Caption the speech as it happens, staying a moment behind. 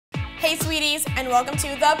Hey sweeties, and welcome to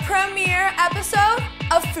the premiere episode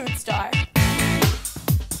of Food Star.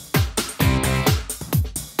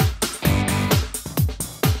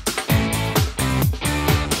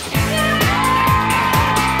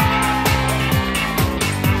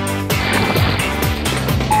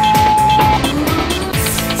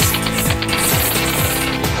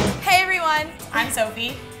 Hey everyone, I'm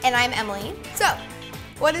Sophie. And I'm Emily. So,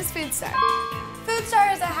 what is Food Star? Food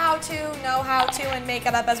Star is a how-to, know how to, and make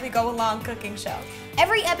it up as we go along cooking show.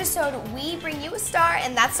 Every episode, we bring you a star,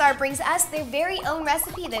 and that star brings us their very own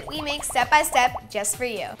recipe that we make step by step just for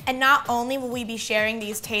you. And not only will we be sharing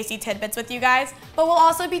these tasty tidbits with you guys, but we'll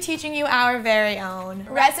also be teaching you our very own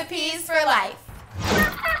Recipes for life.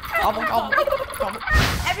 Gobble, gobble, gobble.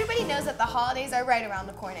 Everybody knows that the holidays are right around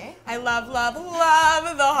the corner. I love, love,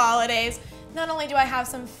 love the holidays. Not only do I have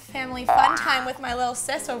some family fun time with my little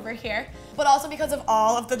sis over here, but also because of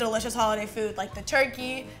all of the delicious holiday food, like the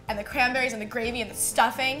turkey and the cranberries and the gravy and the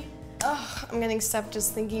stuffing. Ugh, I'm getting stuffed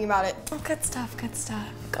just thinking about it. Oh, good stuff, good stuff.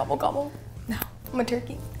 Gobble, gobble. No. I'm a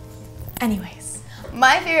turkey. Anyways.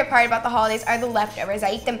 My favorite part about the holidays are the leftovers.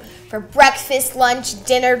 I eat them for breakfast, lunch,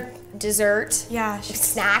 dinner, dessert. Yeah,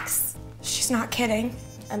 snacks. She's not kidding.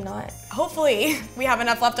 I'm not. Hopefully, we have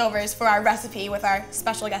enough leftovers for our recipe with our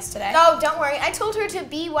special guest today. No, don't worry. I told her to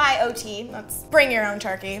BYOT. That's Bring your own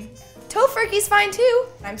turkey. Tofurkey's fine too.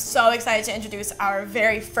 I'm so excited to introduce our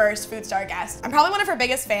very first Food Star guest. I'm probably one of her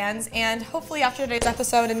biggest fans, and hopefully after today's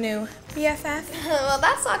episode, a new BFF. Well,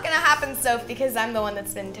 that's not gonna happen, Soph, because I'm the one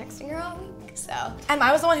that's been texting her all week, so. And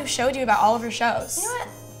I was the one who showed you about all of her shows.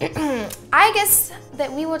 You know what? I guess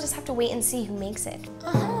that we will just have to wait and see who makes it.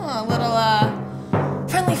 A little,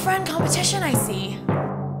 friendly friend competition, I see.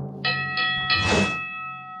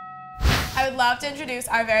 I would love to introduce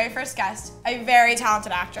our very first guest, a very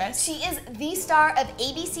talented actress. She is the star of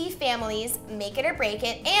ABC Family's Make It or Break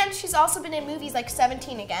It, and she's also been in movies like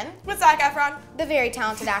 17 Again. With Zac Efron. The very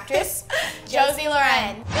talented actress, Josie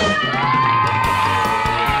Loren.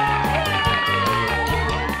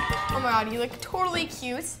 Oh my god, you look totally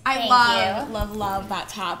cute. Thank love that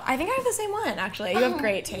top. I think I have the same one, actually. You have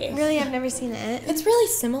great taste. Really, I've never seen it. It's really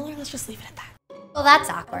similar. Let's just leave it at that. Well, that's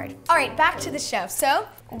awkward. All right, back to the show. So,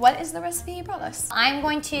 what is the recipe you brought us? I'm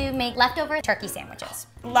going to make leftover turkey sandwiches.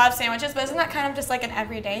 Love sandwiches, but isn't that kind of just like an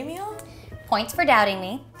everyday meal? Points for doubting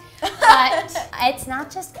me. But it's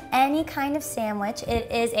not just any kind of sandwich.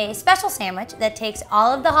 It is a special sandwich that takes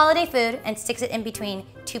all of the holiday food and sticks it in between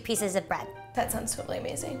two pieces of bread. That sounds totally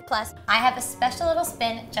amazing. Plus, I have a special little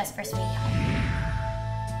spin just for Sweety High.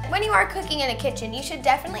 When you are cooking in a kitchen, you should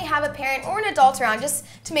definitely have a parent or an adult around just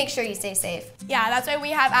to make sure you stay safe. Yeah, that's why we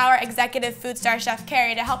have our executive Food Star chef,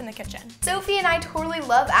 Carrie, to help in the kitchen. Sophie and I totally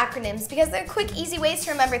love acronyms because they're quick, easy ways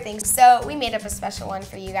to remember things. So we made up a special one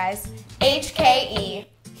for you guys. HKE.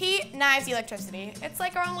 Heat, knives, electricity. It's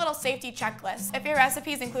like our own little safety checklist. If your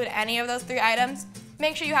recipes include any of those 3 items,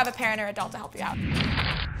 make sure you have a parent or adult to help you out.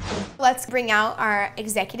 Let's bring out our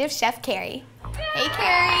executive chef, Carrie. Hey,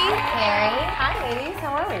 Carrie. Carrie. Hi, ladies.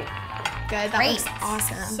 How are we? Good. That Great. looks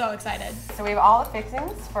awesome. So excited. So we have all the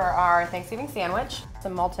fixings for our Thanksgiving sandwich.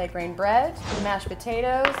 Some multi-grain bread, mashed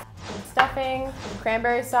potatoes, stuffing,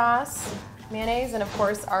 cranberry sauce, mayonnaise, and of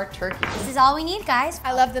course our turkey. This is all we need, guys.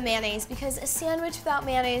 I love the mayonnaise because a sandwich without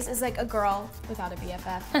mayonnaise is like a girl without a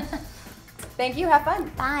BFF. Thank you. Have fun.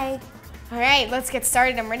 Bye. All right, let's get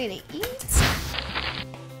started. I'm ready to eat.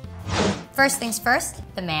 First things first,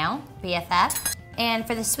 the mayo, BFF. And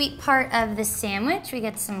for the sweet part of the sandwich, we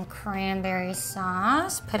get some cranberry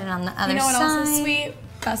sauce. Put it on the other side. You know what else is sweet?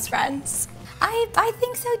 Best friends. I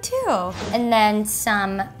think so too. And then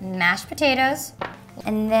some mashed potatoes.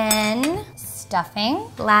 And then stuffing.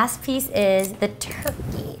 Last piece is the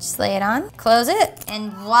turkey. Just lay it on, close it,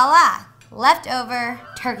 and voila! Leftover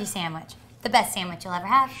turkey sandwich. The best sandwich you'll ever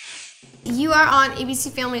have. You are on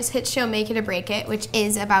ABC Family's hit show Make It or Break It, which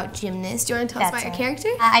is about gymnasts. Do you want to tell us about your character?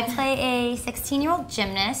 I play a 16-year-old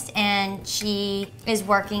gymnast, and she is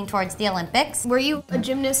working towards the Olympics. Were you a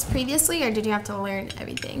gymnast previously, or did you have to learn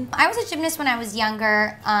everything? I was a gymnast when I was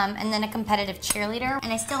younger, and then a competitive cheerleader,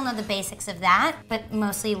 and I still know the basics of that, but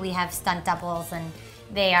mostly we have stunt doubles, and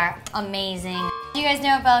they are amazing. Do you guys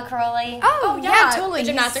know Bella Caroli? Oh yeah, totally. The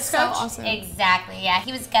gymnastics so coach. Awesome. Exactly, yeah.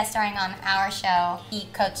 He was guest starring on our show. He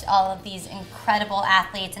coached all of these incredible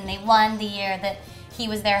athletes, and they won the year that he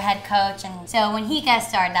was their head coach, and so when he guest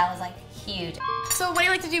starred, that was like huge. So what do you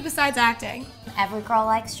like to do besides acting? Every girl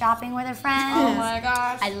likes shopping with her friends. Oh my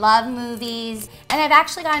gosh. I love movies, and I've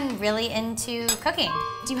actually gotten really into cooking.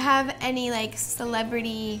 Do you have any like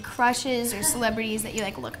celebrity crushes or celebrities that you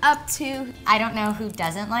like look up to? I don't know who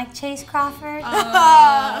doesn't like Chase Crawford.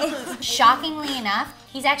 Oh. Shockingly enough,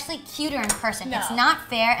 He's actually cuter in person. No. It's not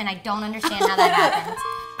fair, and I don't understand how that happens.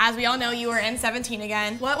 As we all know, you were in 17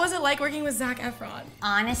 again. What was it like working with Zac Efron?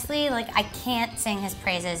 Honestly, like, I can't sing his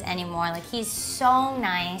praises anymore. Like, he's so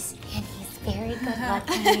nice, and he's very good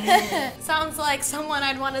looking. Sounds like someone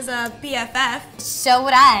I'd want as a BFF. So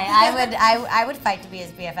would I would fight to be his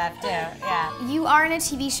BFF too, yeah. You are in a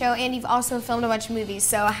TV show and you've also filmed a bunch of movies,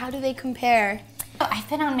 so how do they compare? I've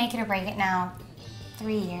been on Make It or Break It now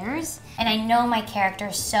 3 years, and I know my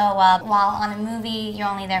character so well. While on a movie, you're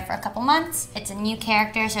only there for a couple months. It's a new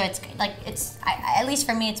character, so it's like, at least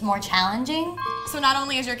for me, it's more challenging. So not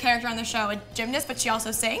only is your character on the show a gymnast, but she also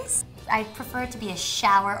sings? I prefer it to be a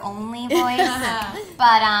shower-only voice,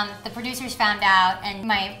 but the producers found out, and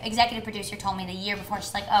my executive producer told me the year before,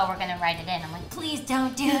 she's like, oh, we're gonna write it in. I'm like, please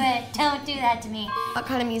don't do it, don't do that to me. What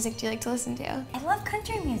kind of music do you like to listen to? I love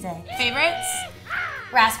country music. Favorites?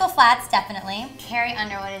 Rascal Flatts, definitely. Carrie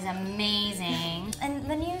Underwood is amazing. And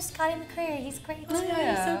the new Scotty McCreery, he's great too. He's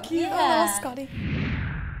so cute. Yeah. Oh, I love Scotty.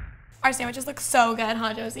 Our sandwiches look so good,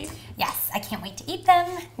 huh, Josie? Yes, I can't wait to eat them.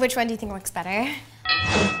 Which one do you think looks better?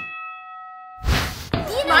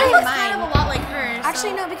 Mine looks kind of a lot like hers.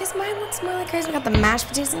 Actually, no, because mine looks more like hers. We got the mashed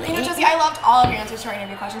potatoes and the You know, Josie, I loved all of your answers to our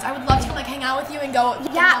interview questions. I would love to like hang out with you and go.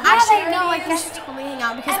 Yeah, I actually, no, like we should totally hang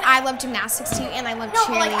out because I love gymnastics too, and I love No,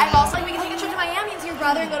 but cheerleading. like I've also like we can take a trip to Miami and see your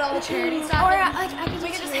brother and go to all the charity stuff. Or and like I could we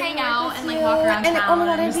could just cheerlead hang out with and like you. walk around And town. oh my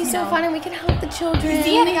god, and it'd be just, so you know. fun, and we could help the children.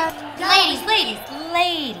 Ladies,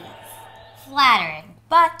 flattered.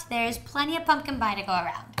 But there's plenty of pumpkin pie to go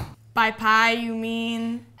around. By pie, you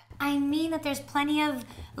mean? I mean that there's plenty of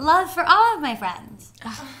love for all of my friends.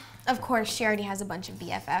 Of course, she already has a bunch of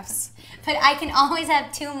BFFs. But I can always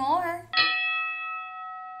have 2 more.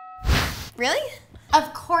 Really?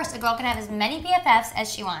 Of course, a girl can have as many BFFs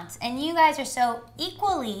as she wants. And you guys are so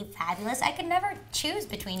equally fabulous, I could never choose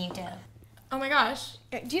between you two. Oh my gosh.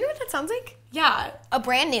 Do you know what that sounds like? Yeah. A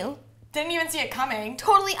brand new, Didn't even see it coming.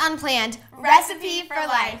 totally unplanned recipe for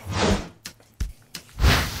life.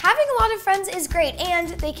 Having a lot of friends is great, and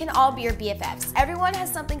they can all be your BFFs. Everyone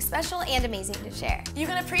has something special and amazing to share. You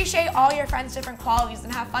can appreciate all your friends' different qualities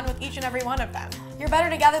and have fun with each and every one of them. You're better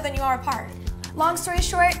together than you are apart. Long story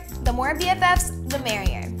short, the more BFFs, the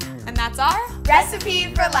merrier. And that's our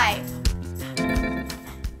Recipe for life.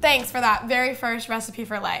 thanks for that very first recipe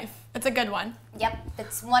for life. It's a good one. Yep,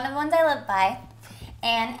 it's one of the ones I live by.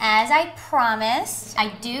 And as I promised, I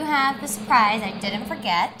do have the surprise I didn't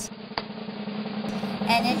forget.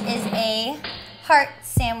 And it is a heart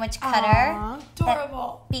sandwich cutter. Aw,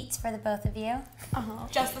 adorable. That beats for the both of you.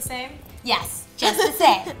 Just the same? Yes, just the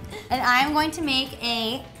same. And I'm going to make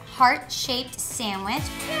a heart-shaped sandwich.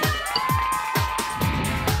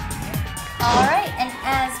 All right, and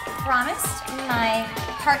as promised, my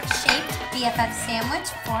heart-shaped BFF sandwich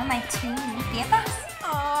for my 2 new BFFs.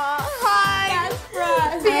 Aw, hi.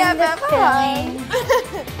 Yes, BFF, hi.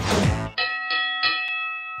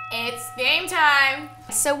 It's game time.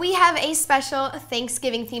 So we have a special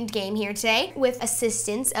Thanksgiving-themed game here today with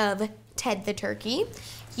assistance of Ted the Turkey.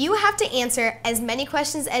 You have to answer as many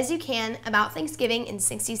questions as you can about Thanksgiving in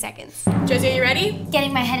 60 seconds. Josie, are you ready?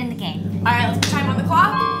 Getting my head in the game. All right, let's put time on the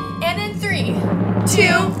clock. And in 3, 2,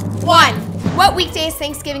 1. What weekday is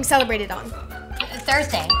Thanksgiving celebrated on?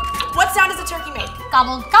 Thursday. What sound does a turkey make?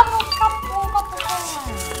 Gobble, gobble, gobble, gobble, gobble.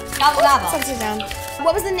 Gobble, gobble. Upside down.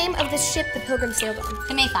 What was the name of the ship the Pilgrims sailed on?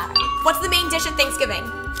 The Mayflower. What's the main dish at Thanksgiving?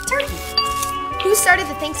 Turkey. Who started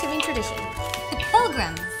the Thanksgiving tradition? The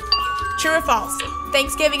Pilgrims. True or false?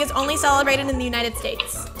 Thanksgiving is only celebrated in the United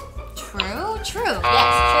States. True, true.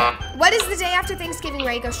 Yes, What is the day after Thanksgiving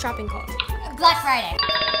where you go shopping called? true. Black Friday.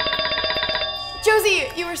 Josie,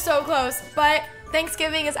 you were so close, but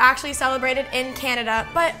Thanksgiving is actually celebrated in Canada,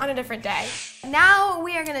 but on a different day. Now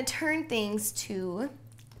we are gonna turn things to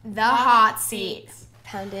the hot seat.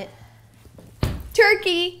 Pound it.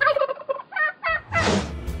 Turkey.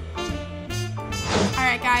 All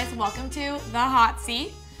right, guys, welcome to the hot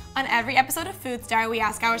seat. On every episode of Food Star, we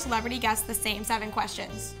ask our celebrity guests the same 7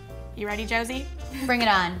 questions. You ready, Josie? Bring it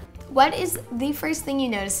on. What is the first thing you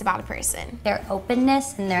notice about a person? Their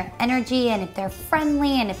openness and their energy, and if they're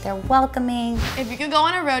friendly and if they're welcoming. If you could go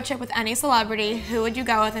on a road trip with any celebrity, who would you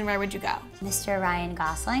go with and where would you go? Mr. Ryan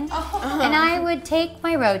Gosling. And I would take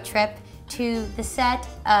my road trip to the set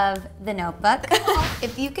of The Notebook.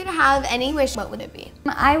 If you could have any wish, what would it be?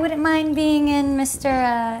 I wouldn't mind being in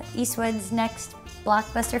Mr. Eastwood's next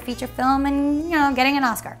blockbuster feature film and, you know, getting an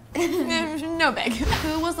Oscar. No big.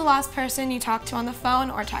 Who was the last person you talked to on the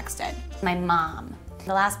phone or texted? My mom.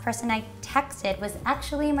 The last person I texted was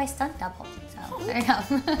actually my stunt double. So there you go.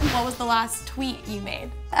 What was the last tweet you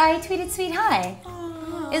made? I tweeted Sweety High.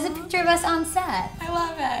 is a picture of us on set. I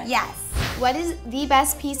love it. Yes. What is the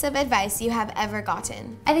best piece of advice you have ever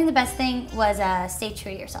gotten? I think the best thing was stay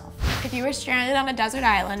true to yourself. If you were stranded on a desert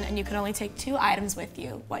island and you could only take 2 items with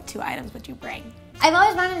you, what 2 items would you bring? I've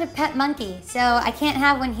always wanted a pet monkey, so I can't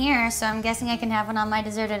have one here, so I'm guessing I can have one on my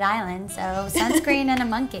deserted island, so sunscreen and a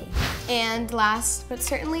monkey. And last, but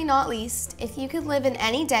certainly not least, if you could live in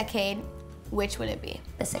any decade, which would it be?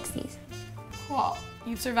 The 60s. Cool.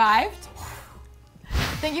 You've survived?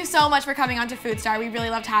 Thank you so much for coming on to Food Star. We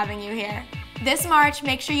really loved having you here. This March,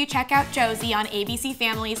 make sure you check out Josie on ABC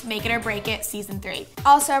Family's Make It or Break It Season 3.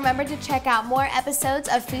 Also, remember to check out more episodes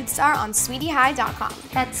of Food Star on SweetyHigh.com.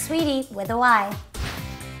 That's Sweety with a Y.